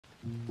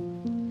Hey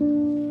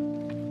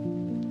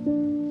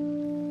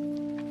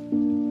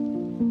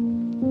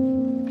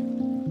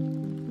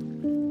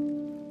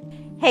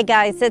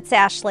guys, it's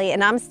Ashley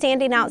and I'm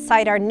standing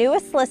outside our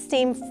newest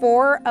listing,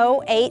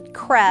 408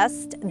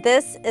 Crest.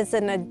 This is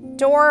an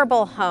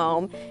adorable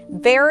home,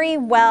 very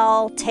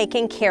well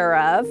taken care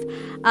of.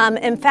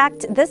 In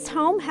fact, this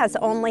home has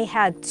only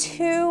had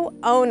 2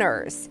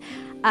 owners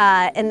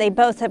and they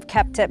both have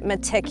kept it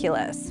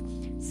meticulous.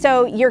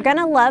 So you're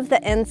gonna love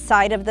the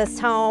inside of this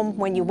home.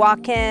 When you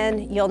walk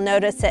in, you'll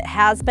notice it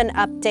has been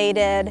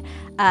updated.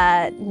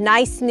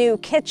 Nice new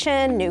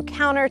kitchen, new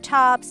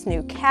countertops,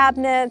 new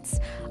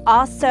cabinets.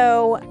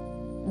 Also,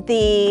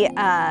 the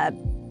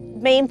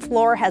main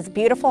floor has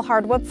beautiful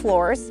hardwood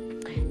floors.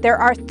 There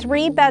are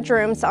 3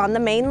 bedrooms on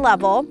the main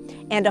level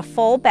and a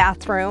full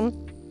bathroom.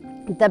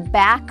 The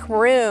back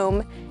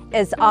room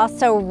is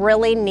also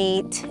really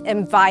neat,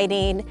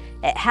 inviting.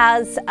 It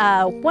has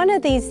one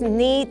of these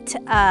neat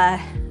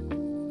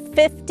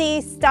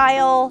 50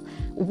 style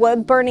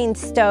wood burning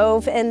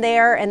stove in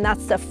there, and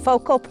that's the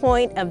focal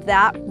point of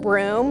that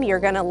room. You're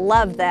gonna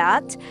love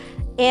that.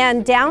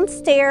 And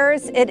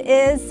downstairs, it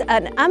is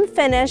an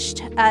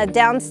unfinished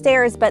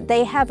downstairs, but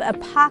they have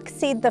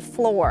epoxied the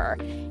floor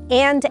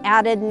and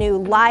added new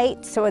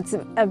light. So it's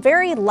a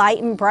very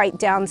light and bright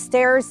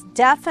downstairs,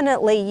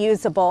 definitely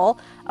usable.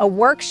 A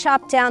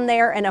workshop down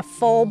there and a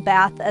full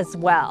bath as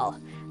well.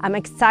 I'm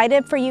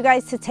excited for you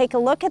guys to take a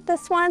look at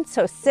this one,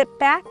 so sit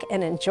back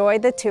and enjoy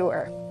the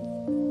tour.